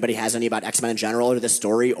questions if anybody has any about X-Men in general or the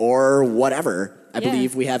story or whatever. I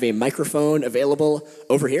believe we have a microphone available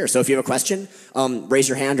over here. So if you have a question, raise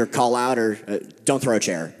your hand or call out or don't throw a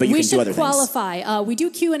chair, but you can do other things. We should qualify. We do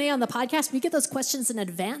Q&A on the podcast. We get those questions in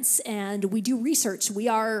advance, and we do research.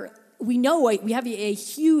 We know we have a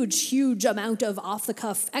huge amount of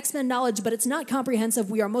off-the-cuff X-Men knowledge, but it's not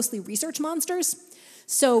comprehensive. We are mostly research monsters.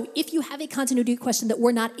 So if you have a continuity question that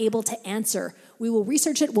we're not able to answer, we will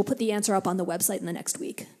research it. We'll put the answer up on the website in the next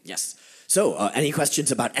week. Yes. So any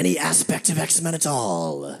questions about any aspect of X-Men at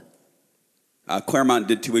all? Claremont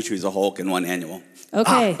did 2 issues of Hulk and 1 annual.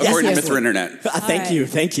 Okay. According to Mr. Internet. Thank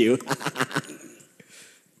you.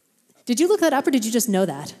 Did you look that up or did you just know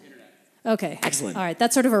that? Okay. Excellent. All right.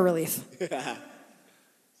 That's sort of a relief.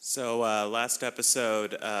 So last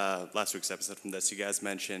week's episode from this, you guys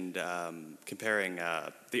mentioned comparing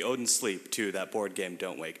the Odin Sleep to that board game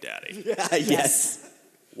Don't Wake Daddy. Yes.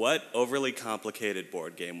 What overly complicated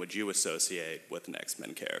board game would you associate with an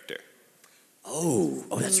X-Men character? Oh,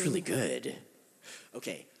 that's really good.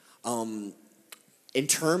 Okay. In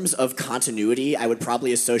terms of continuity, I would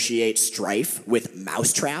probably associate Strife with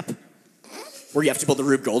Mousetrap, where you have to build the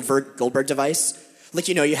Rube Goldberg device. Like,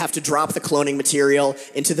 you have to drop the cloning material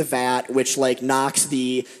into the vat, which, knocks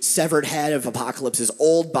the severed head of Apocalypse's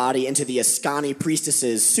old body into the Ascani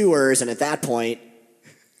priestess's sewers, and at that point...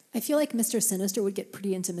 I feel like Mr. Sinister would get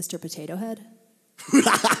pretty into Mr. Potato Head.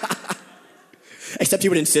 Except he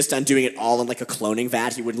would insist on doing it all in, a cloning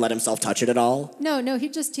vat. He wouldn't let himself touch it at all. No,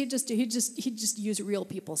 he'd just use real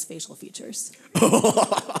people's facial features.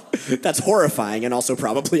 That's horrifying and also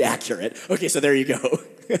probably accurate. Okay, so there you go.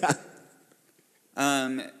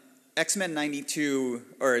 X-Men 92,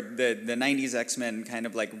 or the 90s X-Men kind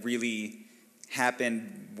of really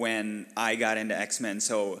happened when I got into X-Men.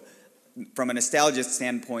 So from a nostalgia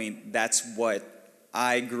standpoint, that's what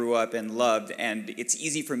I grew up and loved, and it's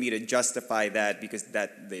easy for me to justify that because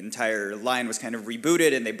the entire line was kind of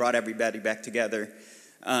rebooted and they brought everybody back together.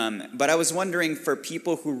 But I was wondering, for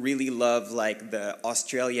people who really love the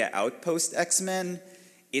Australia Outpost X-Men,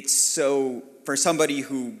 it's so, for somebody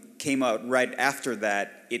who came out right after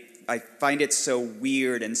that, I find it so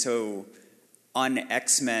weird and so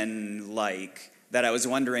un-X-Men-like that I was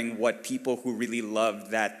wondering what people who really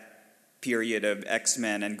loved that period of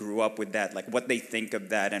X-Men and grew up with that, what they think of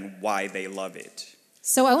that and why they love it.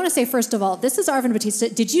 So I want to say, first of all, this is Arvin Batista.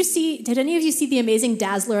 Did any of you see the amazing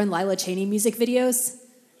Dazzler and Lila Cheney music videos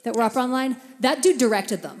that were up online? That dude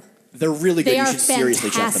directed them. They're really good. They you are should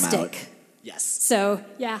seriously check them out. fantastic. Yes. So,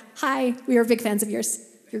 yeah, hi. We are big fans of yours.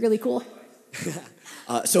 You're really cool.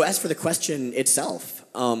 So as for the question itself,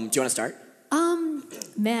 do you want to start?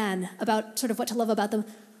 About sort of what to love about them.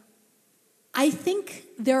 I think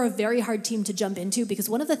they're a very hard team to jump into because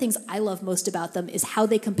one of the things I love most about them is how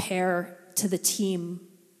they compare to the team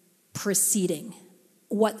preceding.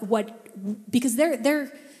 Because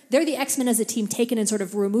they're the X-Men as a team taken and sort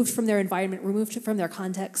of removed from their environment, removed from their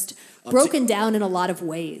context, broken down in a lot of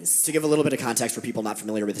ways. To give a little bit of context for people not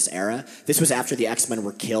familiar with this era, this was after the X-Men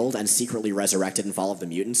were killed and secretly resurrected in Fall of the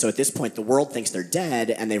Mutants. So at this point, the world thinks they're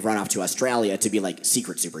dead, and they've run off to Australia to be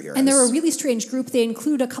secret superheroes. And they're a really strange group. They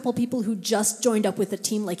include a couple people who just joined up with the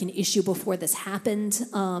team an issue before this happened.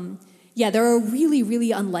 They're a really,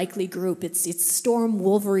 really unlikely group. It's Storm,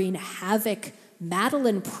 Wolverine, Havoc,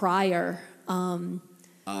 Madeline Pryor,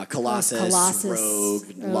 Colossus, Rogue,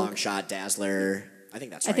 Longshot, Dazzler. I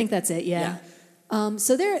think that's right. I think that's it, yeah.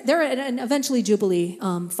 So they're and eventually Jubilee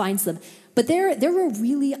finds them. But they're a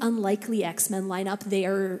really unlikely X-Men lineup.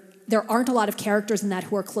 There aren't a lot of characters in that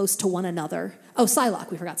who are close to one another. Oh, Psylocke,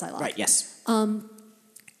 we forgot Psylocke. Right, yes.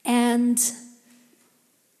 And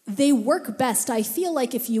they work best. I feel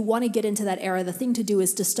like if you want to get into that era, the thing to do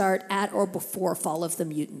is to start at or before Fall of the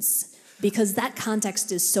Mutants, because that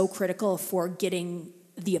context is so critical for getting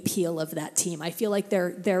the appeal of that team. I feel like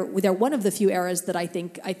they're one of the few eras that I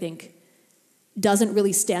think doesn't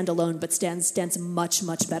really stand alone, but stands much,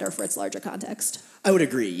 much better for its larger context. I would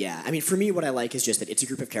agree, yeah. I mean, for me, what I like is just that it's a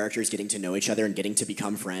group of characters getting to know each other and getting to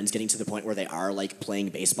become friends, getting to the point where they are playing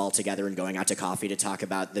baseball together and going out to coffee to talk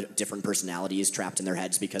about the different personalities trapped in their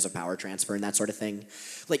heads because of power transfer and that sort of thing.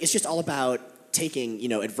 It's just all about taking,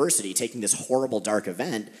 adversity, taking this horrible dark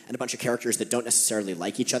event and a bunch of characters that don't necessarily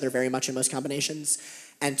like each other very much in most combinations,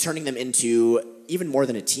 and turning them into, even more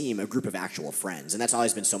than a team, a group of actual friends. And that's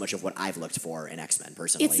always been so much of what I've looked for in X-Men,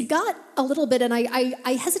 personally. It's got a little bit, and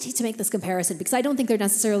I hesitate to make this comparison because I don't think they're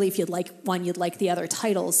necessarily, if you'd like one, you'd like the other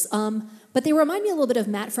titles. But they remind me a little bit of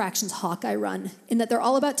Matt Fraction's Hawkeye run, in that they're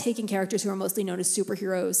all about taking characters who are mostly known as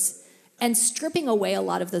superheroes and stripping away a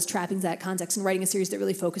lot of those trappings, that context, and writing a series that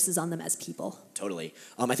really focuses on them as people. Totally.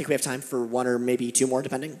 I think we have time for one or maybe two more,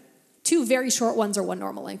 depending. 2 very short ones or 1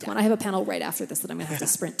 normal length one. I have a panel right after this that I'm going to have to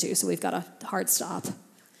sprint to, so we've got a hard stop.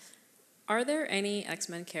 Are there any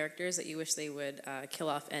X-Men characters that you wish they would kill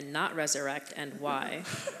off and not resurrect, and why?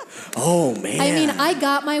 Oh, man. I mean, I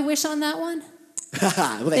got my wish on that one.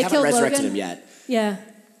 Well, they haven't killed resurrected Logan. him yet. Yeah.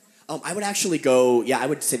 I would actually go, I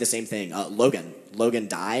would say the same thing. Logan. Logan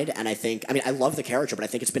died, and I love the character, but I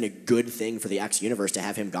think it's been a good thing for the X universe to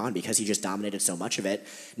have him gone because he just dominated so much of it.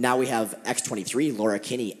 Now we have X-23, Laura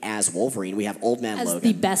Kinney as Wolverine. We have Old Man As Logan.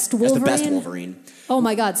 the best Wolverine? As the best Wolverine. Oh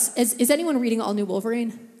my God. Is anyone reading All New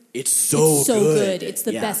Wolverine? It's so good. It's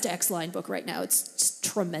the Yeah. best X-Line book right now. It's just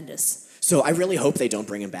tremendous. So I really hope they don't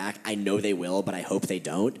bring him back. I know they will, but I hope they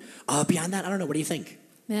don't. Beyond that, I don't know. What do you think?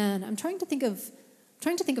 Man, I'm trying to think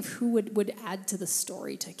of who would add to the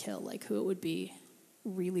story to kill, like who it would be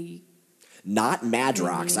really. Not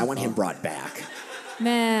Madrox. I want him brought back.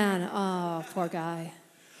 Man, oh, poor guy.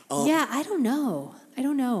 Yeah, I don't know.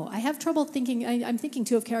 I have trouble thinking. I'm thinking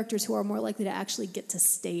too of characters who are more likely to actually get to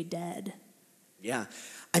stay dead. Yeah.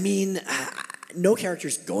 I mean, no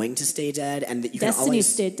character's going to stay dead, and that you can Destiny always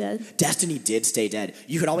stayed dead. Destiny did stay dead.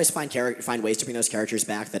 You could always find ways to bring those characters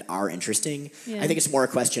back that are interesting. Yeah. I think it's more a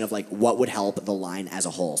question of like what would help the line as a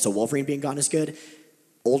whole. So Wolverine being gone is good.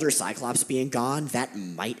 Older Cyclops being gone, that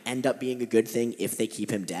might end up being a good thing if they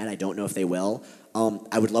keep him dead. I don't know if they will.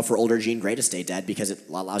 I would love for older Jean Grey to stay dead because it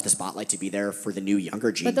allows the spotlight to be there for the new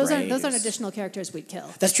younger Jean But those Grey. aren't additional characters we'd kill.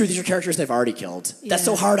 That's true. These are characters they've already killed. That's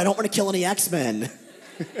so Yeah. hard. I don't want to kill any X-Men.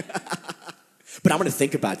 But I'm going to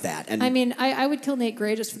think about that. And I mean, I would kill Nate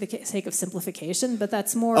Gray just for the sake of simplification, but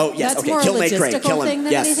that's more Oh, yes, that's okay, more a kill Nate Gray, logistical kill him, thing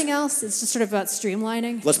than yes. anything else. It's just sort of about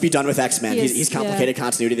streamlining. let's be done with X-Men. He is- He's complicated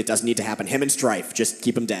continuity that doesn't need to happen. Him and Strife, just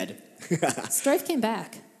keep him dead. Strife came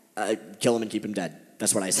back. Kill him and keep him dead.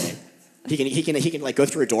 That's what I say. He can like go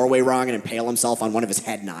through a doorway wrong and impale himself on one of his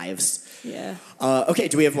head knives. Yeah. Okay,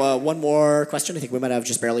 do we have one more question? I think we might have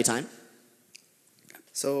just barely time.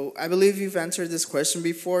 So I believe you've answered this question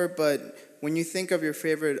before, but when you think of your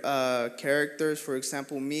favorite characters, for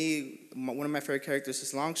example, one of my favorite characters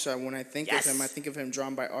is Longshot. When I think Yes. of him, I think of him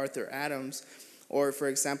drawn by Arthur Adams. Or, for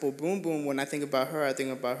example, Boom Boom, when I think about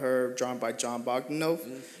her drawn by John Bogdanove.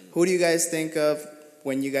 Mm-hmm. Who do you guys think of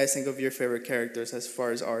when you guys think of your favorite characters as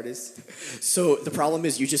far as artists? So the problem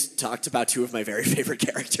is you just talked about 2 of my very favorite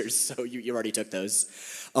characters, so you already took those.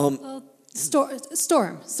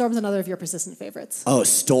 Storm. Storm's another of your persistent favorites. Oh,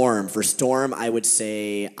 Storm. For Storm, I would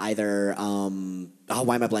say either,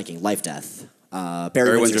 why am I blanking? Life Death.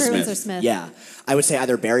 Barry Windsor Barry Smith. Windsor Smith. Yeah. I would say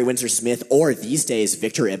either Barry Windsor Smith or these days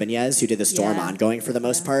Victor Ibanez, who did the Storm Yeah. ongoing for the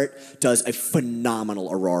most part, does a phenomenal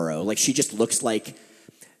Aurora. Like she just looks like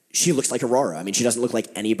Aurora. I mean, she doesn't look like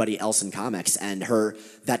anybody else in comics, and her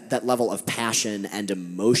that level of passion and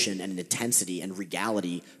emotion and intensity and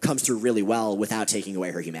regality comes through really well without taking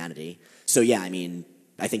away her humanity. So yeah, I mean,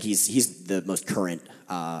 I think he's the most current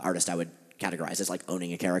artist I would categorize as like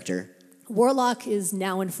owning a character. Warlock is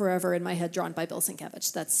now and forever in my head drawn by Bill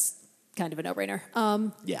Sienkiewicz. That's kind of a no-brainer.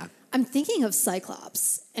 Yeah. I'm thinking of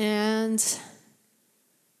Cyclops and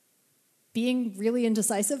being really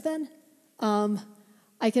indecisive then.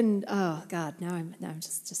 I can, oh God, now I'm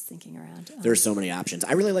just thinking around. There's so many options.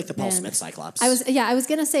 I really like the Paul Man. Smith Cyclops. I was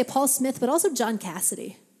going to say Paul Smith, but also John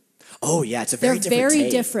Cassidy. Oh yeah, it's a They're very different very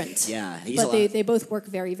take. different. Yeah, he's but a lot. they both work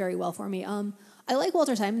very, very well for me. I like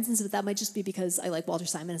Walter Simonson, but that might just be because I like Walter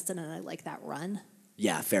Simonson and I like that run.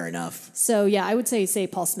 Yeah, fair enough. So yeah, I would say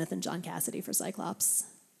Paul Smith and John Cassidy for Cyclops.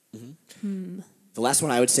 The last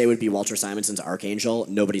one I would say would be Walter Simonson's Archangel.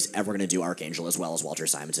 Nobody's ever going to do Archangel as well as Walter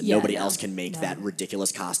Simonson. Yeah, Nobody no, else can make no. that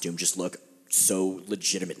ridiculous costume just look so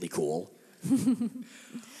legitimately cool.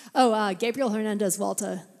 Gabriel Hernandez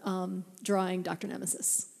Walta drawing Dr.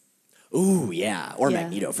 Nemesis. Ooh, yeah. Or Yeah.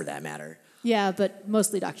 Magneto for that matter. Yeah, but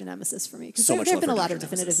mostly Dr. Nemesis for me. Because So there much have love been a for lot Dr. of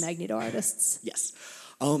definitive Nemesis. Magneto artists. Yes.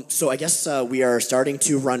 So I guess we are starting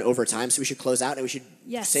to run over time, so we should close out, and we should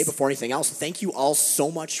Yes. say before anything else, thank you all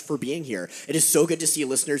so much for being here. It is so good to see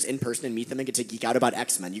listeners in person and meet them and get to geek out about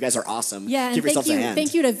X-Men. You guys are awesome. Yeah, and Give yourselves a hand.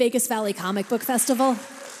 thank you to Vegas Valley Comic Book Festival.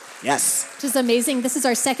 Yes. Just amazing. This is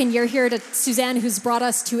our second year here, to Suzanne, who's brought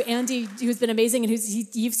us, to Andy, who's been amazing, and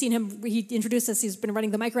you've seen him. He introduced us. He's been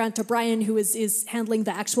running the mic around. To Brian, who is handling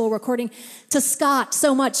the actual recording. To Scott,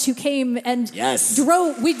 so much, who came and Yes.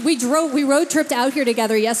 drove. We road tripped out here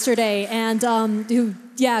together yesterday, and who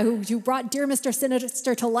who brought Dear Mr.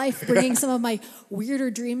 Sinister to life, bringing some of my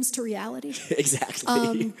weirder dreams to reality.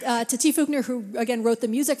 Exactly. To T. Fugner, who, again, wrote the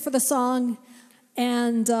music for the song.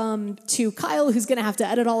 And to Kyle, who's going to have to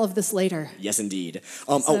edit all of this later. Yes, indeed.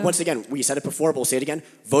 Once again, we said it before, but we'll say it again.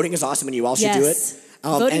 Voting is awesome, and you all should do it.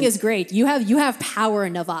 Voting is great. You have power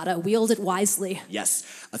in Nevada. Wield it wisely. Yes.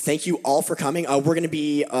 Thank you all for coming. We're going to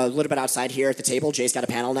be a little bit outside here at the table. Jay's got a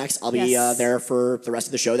panel next. I'll be there for the rest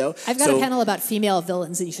of the show, though. I've got a panel about female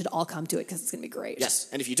villains, and you should all come to it because it's going to be great. Yes.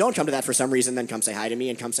 And if you don't come to that for some reason, then come say hi to me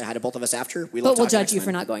and come say hi to both of us after. But we'll judge you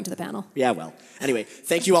for not going to the panel. Yeah, well. Anyway,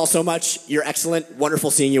 thank you all so much. You're excellent. Wonderful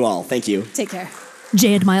seeing you all. Thank you. Take care.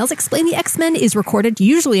 Jay and Miles Explain the X-Men is recorded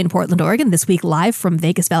usually in Portland, Oregon, this week live from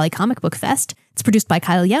Vegas Valley Comic Book Fest. It's produced by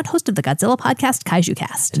Kyle Yount, host of the Godzilla podcast, Kaiju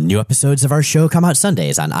Cast. New episodes of our show come out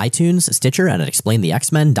Sundays on iTunes, Stitcher, and at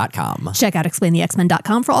explainthexmen.com. Check out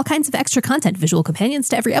explainthexmen.com for all kinds of extra content, visual companions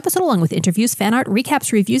to every episode, along with interviews, fan art,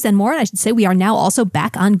 recaps, reviews, and more. And I should say we are now also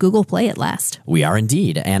back on Google Play at last. We are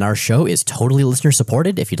indeed, and our show is totally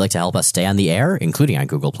listener-supported. If you'd like to help us stay on the air, including on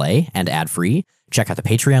Google Play, and ad-free, check out the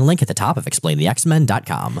Patreon link at the top of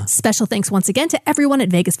explainthexmen.com. Special thanks once again to everyone at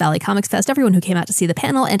Vegas Valley Comics Fest, everyone who came out to see the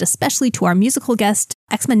panel, and especially to our musical guest,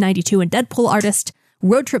 X-Men 92 and Deadpool artist,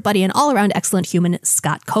 road trip buddy, and all-around excellent human,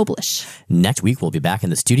 Scott Koblish. Next week, we'll be back in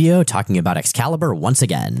the studio talking about Excalibur once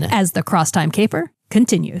again. As the Cross-Time Caper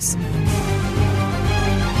continues.